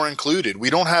 Frank Gore included. We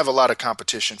don't have a lot of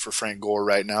competition for Frank Gore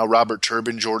right now. Robert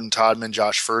Turbin, Jordan Todman,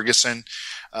 Josh Ferguson,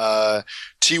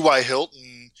 T.Y.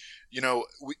 Hilton.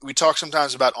 We talk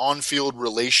sometimes about on-field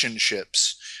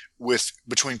relationships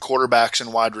between quarterbacks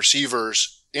and wide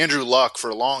receivers. Andrew Luck,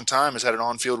 for a long time, has had an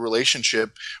on-field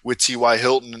relationship with T.Y.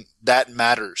 Hilton. That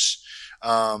matters.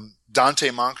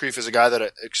 Dante Moncrief is a guy that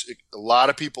a lot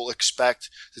of people expect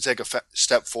to take a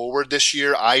step forward this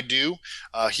year. I do.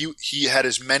 He had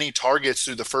as many targets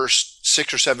through the first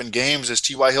 6 or 7 games as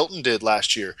T.Y. Hilton did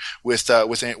last year with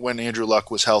when Andrew Luck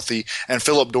was healthy. And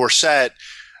Philip Dorsett,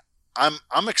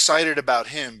 I'm excited about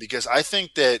him because I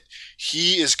think that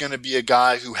he is going to be a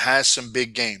guy who has some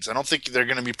big games. I don't think they're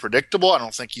going to be predictable. I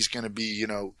don't think he's going to be,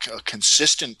 a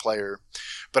consistent player,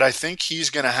 but I think he's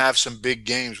going to have some big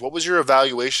games. What was your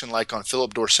evaluation like on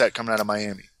Philip Dorsett coming out of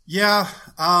Miami? Yeah.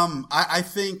 I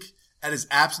think at his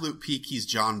absolute peak, he's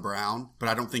John Brown, but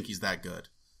I don't think he's that good.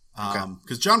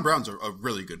 Because John Brown's a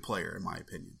really good player, in my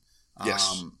opinion.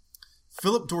 Yes.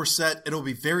 Philip Dorsett, it'll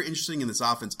be very interesting in this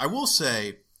offense. I will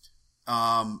say,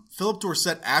 Philip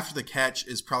Dorsett after the catch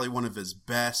is probably one of his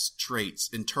best traits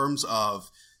in terms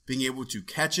of being able to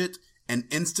catch it and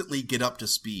instantly get up to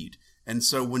speed. And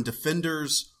so when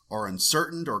defenders are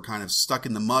uncertain or kind of stuck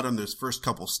in the mud on those first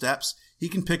couple steps, he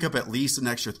can pick up at least an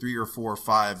extra 3 or 4 or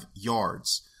 5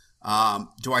 yards.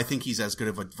 Do I think he's as good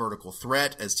of a vertical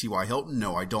threat as T.Y. Hilton?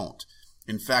 No, I don't.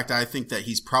 In fact, I think that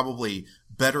he's probably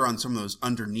better on some of those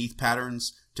underneath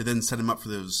patterns to then set him up for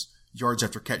those yards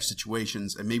after catch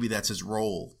situations, and maybe that's his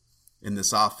role in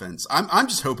this offense. I'm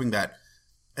just hoping that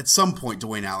at some point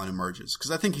Dwayne Allen emerges,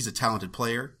 because I think he's a talented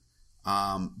player,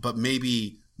 but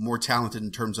maybe more talented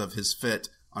in terms of his fit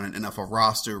on an NFL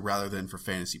roster rather than for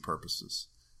fantasy purposes.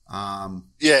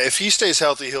 If he stays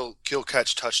healthy, he'll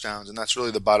catch touchdowns, and that's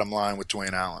really the bottom line with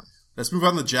Dwayne Allen. Let's move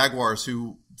on to the Jaguars,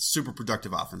 who super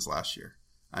productive offense last year.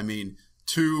 I mean,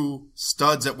 2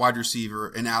 studs at wide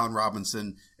receiver in Allen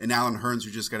Robinson and Allen Hurns,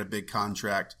 who just got a big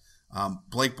contract.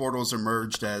 Blake Bortles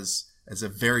emerged as a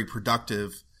very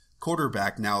productive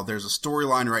quarterback. Now, there's a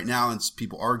storyline right now, and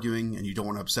people arguing, and you don't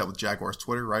want to upset with Jaguars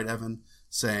Twitter, right, Evan?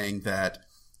 Saying that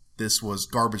this was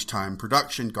garbage time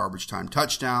production, garbage time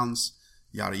touchdowns,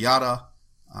 yada, yada.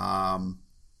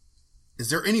 Is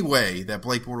there any way that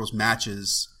Blake Bortles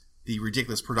matches the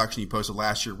ridiculous production he posted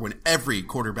last year when every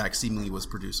quarterback seemingly was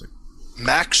producing?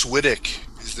 Max Wittick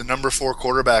is the number 4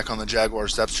 quarterback on the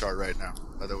Jaguars depth chart right now,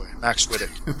 by the way. Max Wittick.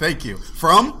 Thank you.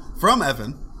 From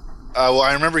Evan. Well,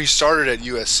 I remember he started at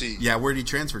USC. Yeah, where did he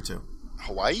transfer to?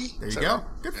 Hawaii? There you go.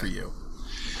 Good for you.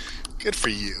 Good for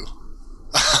you.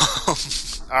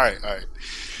 All right.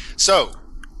 So,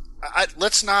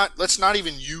 let's not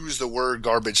even use the word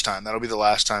garbage time. That'll be the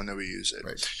last time that we use it.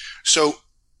 Right. So,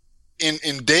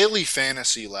 in daily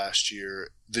fantasy last year,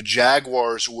 the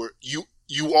Jaguars were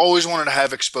you always wanted to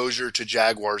have exposure to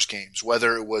Jaguars games,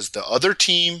 whether it was the other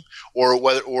team or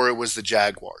it was the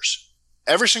Jaguars.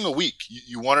 Every single week,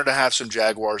 you wanted to have some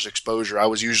Jaguars exposure. I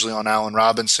was usually on Allen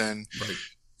Robinson. Right.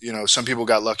 You know, some people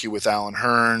got lucky with Allen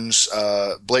Hurns.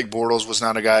 Blake Bortles was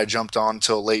not a guy I jumped on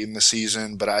until late in the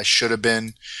season, but I should have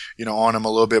been, on him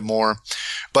a little bit more.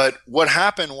 But what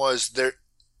happened was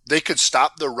they could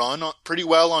stop the run pretty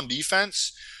well on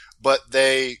defense, but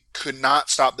they could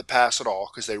not stop the pass at all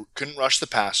because they couldn't rush the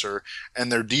passer.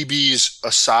 And their DBs,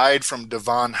 aside from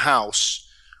Devon House,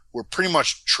 were pretty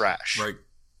much trash. Right.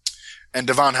 And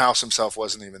Devon House himself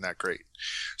wasn't even that great.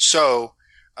 So,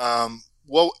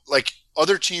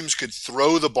 other teams could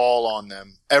throw the ball on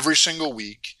them every single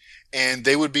week, and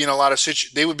they would be in a lot of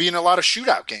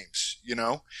shootout games,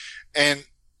 And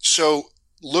so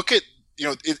look at,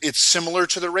 it's similar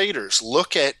to the Raiders.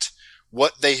 Look at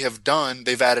what they have done.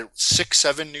 They've added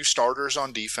 6-7 new starters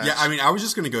on defense. Yeah, I mean, I was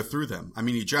just going to go through them. I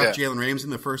mean, you draft Jalen Ramsey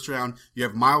in the first round. You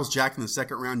have Myles Jack in the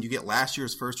second round. You get last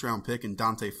year's first-round pick in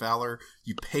Dante Fowler.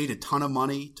 You paid a ton of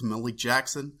money to Malik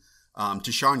Jackson.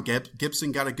 Tashawn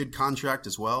Gibson got a good contract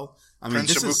as well. I mean,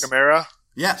 Prince Amukamara?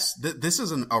 Yes, this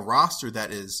is a roster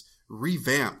that is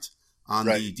revamped on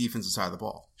the defensive side of the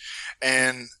ball.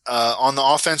 And on the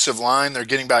offensive line, they're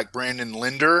getting back Brandon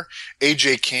Linder.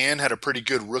 A.J. Cann had a pretty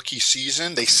good rookie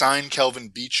season. They signed Kelvin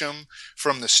Beachum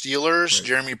from the Steelers. Right.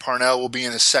 Jeremy Parnell will be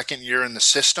in his second year in the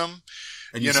system.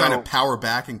 And you signed a power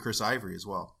back in Chris Ivory as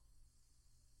well.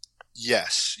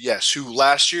 Yes, who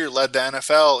last year led the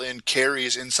NFL in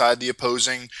carries inside the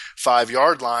opposing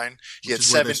 5-yard line. He had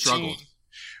 17.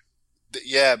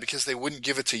 Yeah, because they wouldn't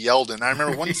give it to Yeldon. I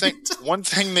remember one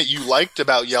thing that you liked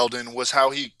about Yeldon was how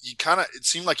he it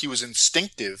seemed like he was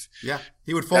instinctive. Yeah,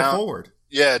 he would fall forward.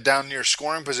 Yeah, down near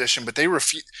scoring position, but they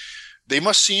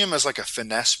must see him as like a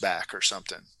finesse back or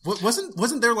something.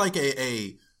 Wasn't there like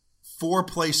a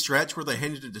 4-play stretch where they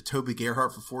handed it to Toby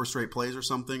Gerhart for 4 straight plays or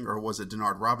something? Or was it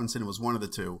Denard Robinson? It was one of the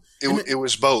two. It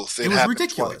was both. It was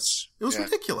ridiculous. Twice. It was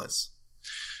ridiculous.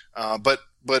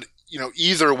 But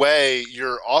either way,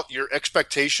 your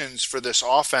expectations for this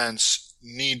offense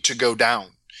need to go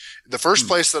down. The first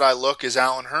place that I look is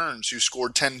Allen Hurns, who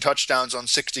scored 10 touchdowns on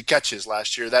 60 catches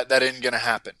last year. That ain't going to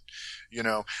happen,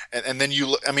 And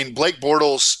then Blake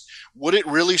Bortles. Would it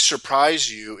really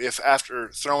surprise you if after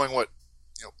throwing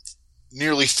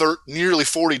nearly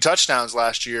 40 touchdowns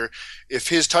last year, if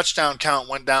his touchdown count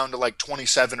went down to like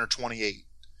 27 or 28?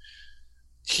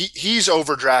 He's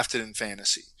overdrafted in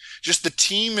fantasy. Just the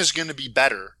team is going to be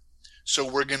better, so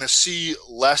we're going to see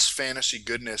less fantasy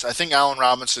goodness. I think Allen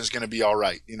Robinson is going to be all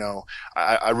right.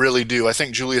 I really do. I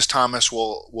think Julius Thomas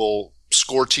will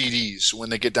score TDs when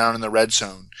they get down in the red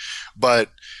zone. But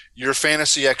your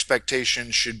fantasy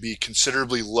expectations should be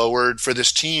considerably lowered for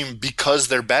this team because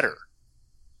they're better.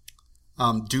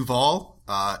 Duval,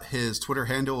 his Twitter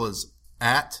handle is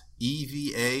at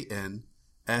EVANSILVA.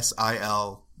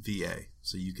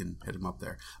 So you can hit him up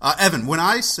there. Evan, when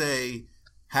I say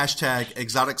hashtag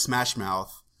exotic smash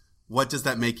mouth, what does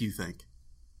that make you think?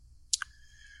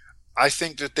 I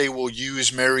think that they will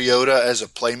use Mariota as a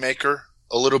playmaker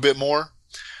a little bit more.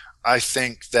 I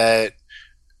think that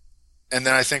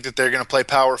they're going to play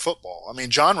power football. I mean,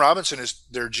 John Robinson is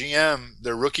their GM,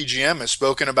 their rookie GM has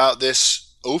spoken about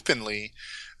this openly,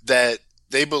 that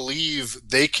they believe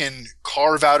they can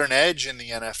carve out an edge in the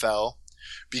NFL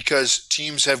because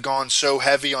teams have gone so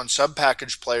heavy on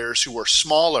sub-package players who are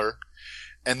smaller,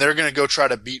 and they're going to go try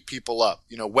to beat people up.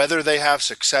 You know, whether they have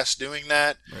success doing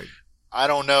that, right, I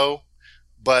don't know,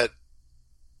 but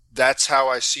that's how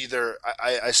I see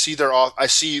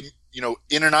you know,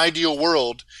 in an ideal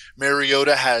world,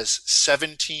 Mariota has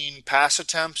 17 pass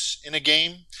attempts in a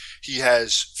game. He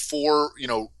has 4, you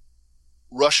know,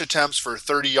 rush attempts for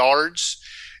 30 yards,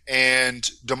 and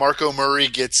DeMarco Murray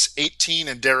gets 18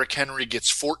 and Derrick Henry gets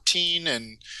 14,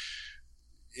 and,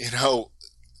 you know,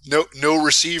 no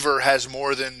receiver has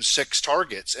more than 6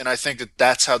 targets, and I think that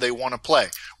that's how they want to play.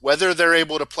 Whether they're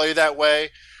able to play that way,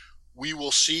 we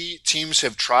will see. Teams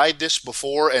have tried this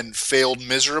before and failed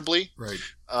miserably. Right.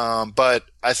 But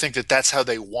I think that that's how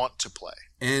they want to play.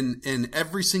 And in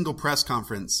every single press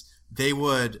conference, they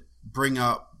would bring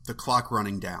up the clock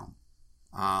running down,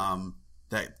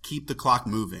 that keep the clock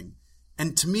moving.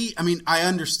 And to me, I mean, I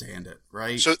understand it,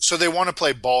 right? So they want to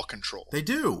play ball control. They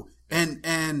do.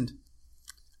 And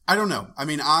I don't know. I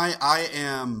mean, I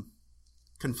am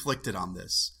conflicted on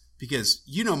this because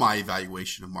you know my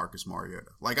evaluation of Marcus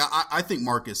Mariota. Like, I think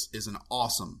Marcus is an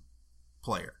awesome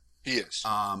player. He is.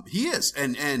 He is.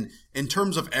 And in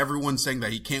terms of everyone saying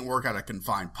that he can't work out a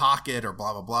confined pocket or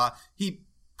blah, blah, blah, he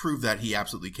proved that he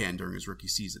absolutely can during his rookie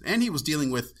season. And he was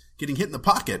dealing with getting hit in the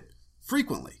pocket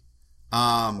frequently.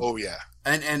 Oh, yeah.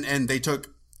 And they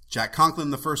took Jack Conklin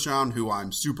in the first round, who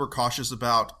I'm super cautious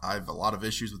about. I have a lot of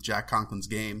issues with Jack Conklin's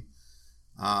game.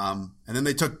 And then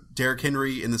they took Derrick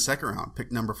Henry in the second round,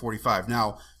 pick number 45.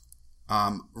 Now,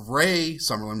 Ray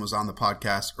Summerlin was on the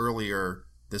podcast earlier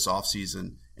this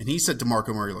offseason, and he said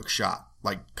DeMarco Murray looked shot,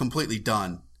 like completely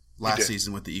done last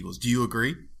season with the Eagles. Do you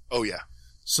agree? Oh, yeah.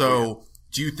 So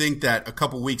do you think that a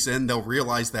couple weeks in they'll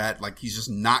realize that like he's just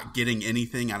not getting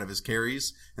anything out of his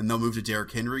carries, and they'll move to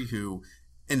Derrick Henry, who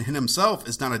in himself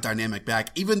is not a dynamic back,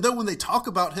 even though when they talk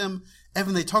about him,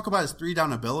 Evan, they talk about his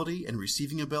 3-down ability and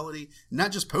receiving ability,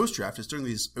 not just post-draft, it's during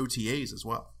these OTAs as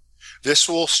well. This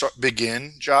will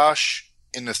begin, Josh,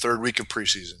 in the 3rd week of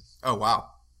preseason. Oh, wow.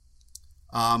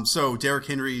 So Derrick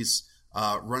Henry's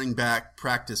running back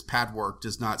practice pad work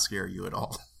does not scare you at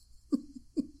all.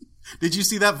 Did you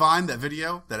see that that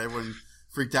video that everyone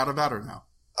freaked out about, or no?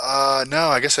 No,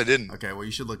 I guess I didn't. Okay, well,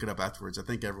 you should look it up afterwards. I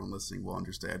think everyone listening will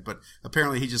understand. But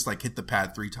apparently he just like hit the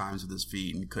pad 3 times with his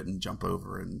feet and couldn't jump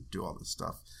over and do all this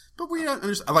stuff. But we don't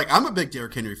understand. Like, I'm a big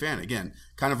Derrick Henry fan. Again,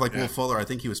 kind of like Will Fuller. I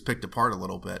think he was picked apart a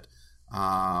little bit.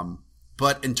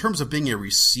 But in terms of being a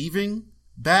receiving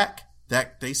back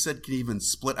that they said can even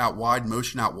split out wide,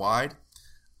 motion out wide,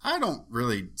 I don't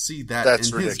really see that in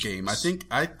ridiculous. His game. I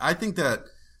think that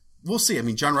we'll see. I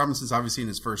mean, John Robinson's obviously in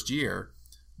his first year.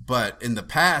 But in the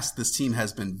past, this team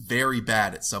has been very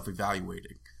bad at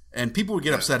self-evaluating. And people would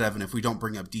get upset, Evan, if we don't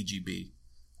bring up DGB.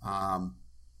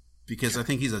 Because I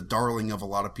think he's a darling of a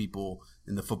lot of people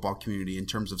in the football community in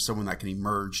terms of someone that can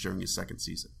emerge during his second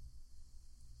season.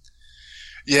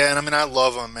 Yeah, and I mean, I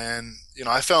love him, man. You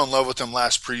know, I fell in love with him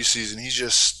last preseason.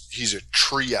 He's a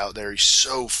tree out there. He's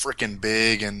so freaking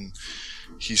big, and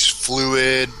he's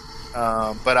fluid.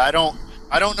 But I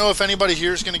don't know if anybody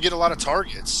here is going to get a lot of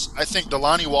targets. I think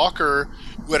Delanie Walker,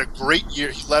 who had a great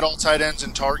year, he led all tight ends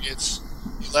in targets.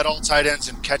 He led all tight ends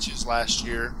in catches last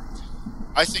year.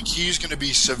 I think he's going to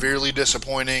be severely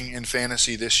disappointing in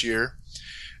fantasy this year.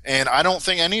 And I don't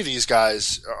think any of these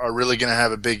guys are really going to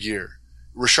have a big year.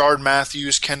 Rashard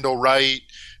Matthews, Kendall Wright,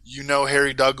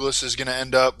 Harry Douglas is going to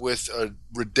end up with a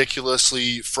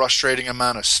ridiculously frustrating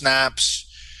amount of snaps.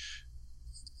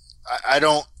 I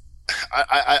don't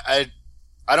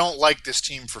like this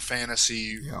team for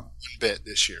fantasy one bit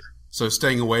this year. So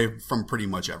staying away from pretty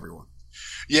much everyone.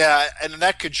 Yeah, and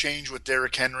that could change with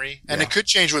Derrick Henry, and it could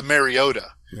change with Mariota.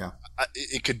 Yeah,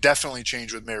 it could definitely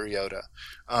change with Mariota.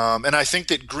 And I think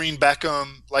that Green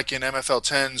Beckham, like in MFL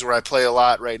 10s where I play a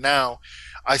lot right now,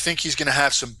 I think he's going to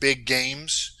have some big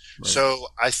games. Right. So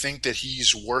I think that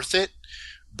he's worth it.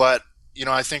 But,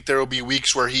 I think there will be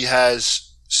weeks where he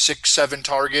has 6-7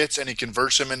 targets and he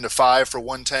converts them into 5 for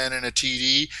 110 and a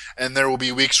TD. And there will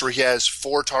be weeks where he has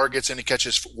 4 targets and he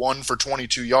catches 1 for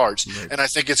 22 yards. Right. And I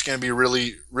think it's going to be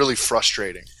really, really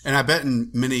frustrating. And I bet in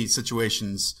many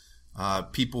situations,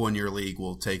 people in your league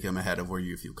will take him ahead of where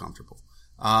you feel comfortable.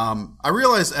 I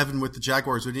realize, Evan, with the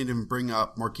Jaguars, we didn't even bring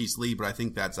up Marquise Lee, but I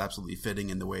think that's absolutely fitting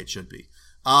in the way it should be.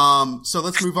 So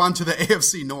let's move on to the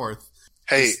AFC North.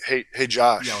 Hey,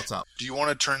 Josh. Yeah, what's up? Do you want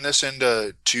to turn this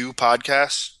into 2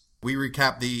 podcasts? We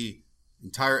recap the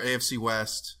entire AFC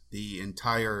West, the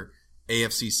entire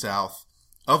AFC South.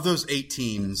 Of those 8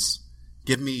 teams,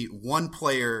 give me one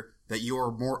player that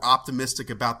you're more optimistic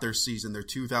about their season, their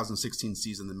 2016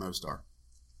 season, than most are.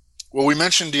 Well, we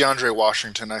mentioned DeAndre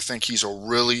Washington. I think he's a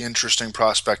really interesting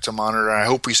prospect to monitor. I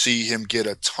hope we see him get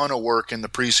a ton of work in the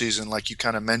preseason, like you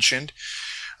kind of mentioned.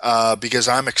 Because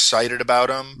I'm excited about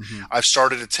him. Mm-hmm. I've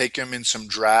started to take him in some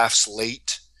drafts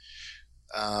late.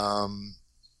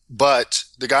 But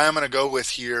the guy I'm going to go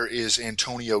with here is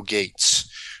Antonio Gates,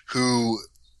 who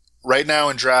right now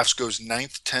in drafts goes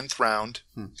 9th, 10th round.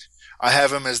 I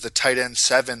have him as the tight end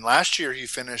 7. Last year he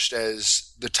finished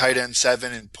as the tight end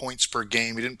 7 in points per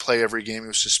game. He didn't play every game. He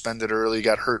was suspended early, he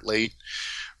got hurt late.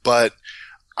 But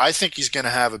I think he's going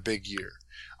to have a big year.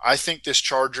 I think this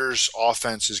Chargers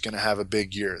offense is going to have a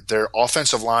big year. Their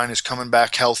offensive line is coming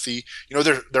back healthy. You know,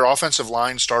 their offensive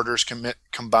line starters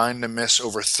combined to miss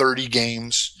over 30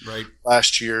 games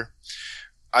last year.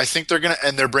 I think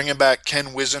they're bringing back Ken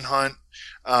Wisenhunt,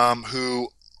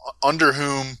 under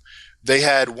whom they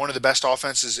had one of the best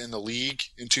offenses in the league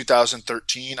in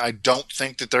 2013. I don't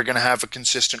think that they're going to have a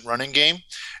consistent running game.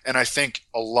 And I think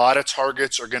a lot of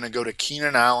targets are going to go to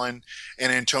Keenan Allen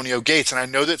and Antonio Gates. And I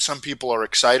know that some people are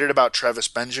excited about Travis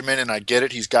Benjamin, and I get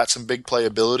it. He's got some big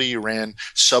playability. He ran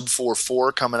sub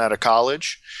 4.4 coming out of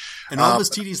college. And all of his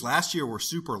TDs last year were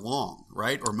super long,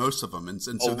 right? Or most of them. And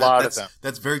so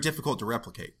that's very difficult to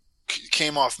replicate.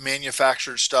 Came off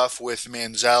manufactured stuff with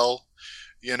Manziel.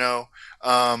 You know,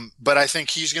 but I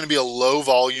think he's going to be a low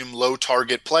volume, low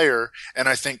target player. And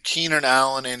I think Keenan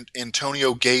Allen and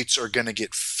Antonio Gates are going to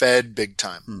get fed big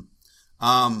time.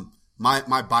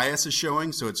 My bias is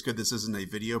showing, so it's good this isn't a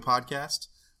video podcast.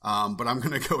 But I'm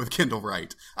going to go with Kendall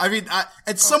Wright. I mean,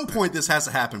 at some point this has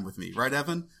to happen with me, right,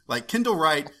 Evan? Like Kendall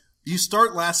Wright, you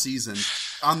start last season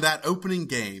on that opening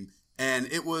game, and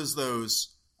it was those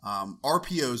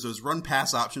RPOs, those run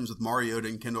pass options with Mariota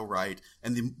and Kendall Wright,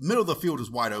 and the middle of the field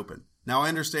is wide open. Now I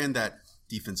understand that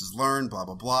defenses learn, blah,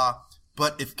 blah, blah.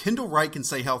 But if Kendall Wright can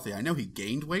stay healthy, I know he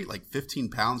gained weight, like 15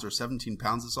 pounds or 17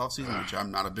 pounds this offseason, which I'm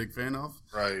not a big fan of.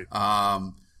 Right.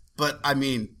 But I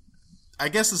mean, I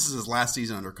guess this is his last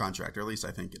season under contract, or at least I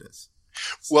think it is.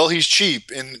 Well, he's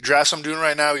cheap. In drafts I'm doing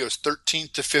right now, he goes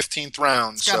 13th to 15th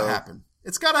round. It's got to happen.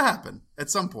 It's got to happen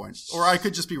at some point. Or I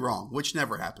could just be wrong, which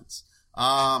never happens.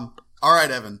 All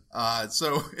right, Evan.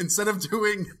 So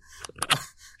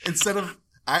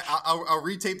I'll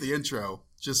retape the intro.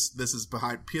 Just this is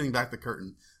behind peeling back the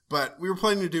curtain. But we were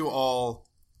planning to do all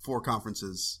 4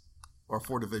 conferences or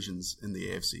 4 divisions in the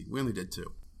AFC. We only did 2.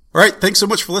 All right. Thanks so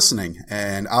much for listening.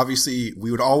 And obviously we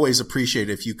would always appreciate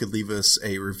it if you could leave us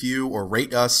a review or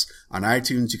rate us on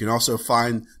iTunes. You can also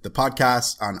find the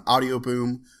podcast on Audio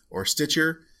Boom or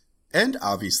Stitcher. And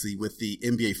obviously with the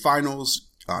NBA Finals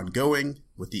ongoing,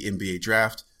 with the NBA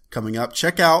draft coming up,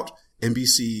 check out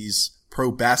NBC's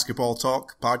Pro Basketball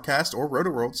Talk podcast or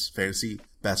Roto-World's Fantasy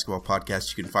Basketball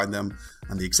podcast. You can find them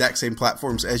on the exact same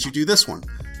platforms as you do this one.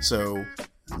 So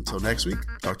until next week,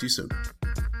 talk to you soon.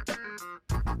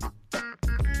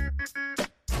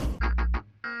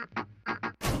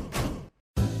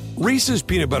 Reese's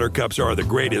Peanut Butter Cups are the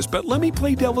greatest, but let me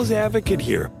play devil's advocate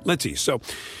here. Let's see. So,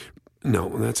 no,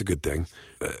 that's a good thing.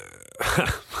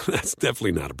 That's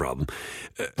definitely not a problem.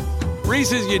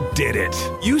 Reese's, you did it.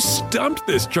 You stumped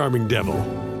this charming devil.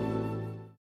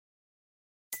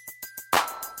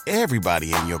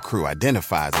 Everybody in your crew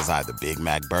identifies as either Big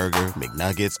Mac Burger,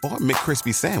 McNuggets, or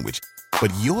McCrispy Sandwich.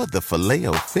 But you're the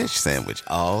Filet-O-Fish Sandwich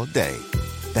all day.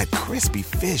 That crispy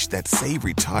fish, that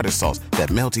savory tartar sauce, that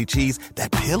melty cheese,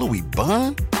 that pillowy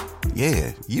bun.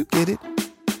 Yeah, you get it.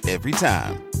 Every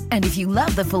time. And if you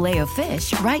love the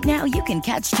Filet-O-Fish, right now you can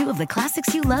catch 2 of the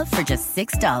classics you love for just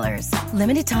 $6.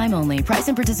 Limited time only. Price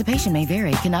and participation may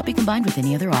vary. Cannot be combined with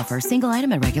any other offer. Single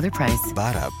item at regular price.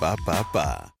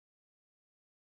 Ba-da-ba-ba-ba.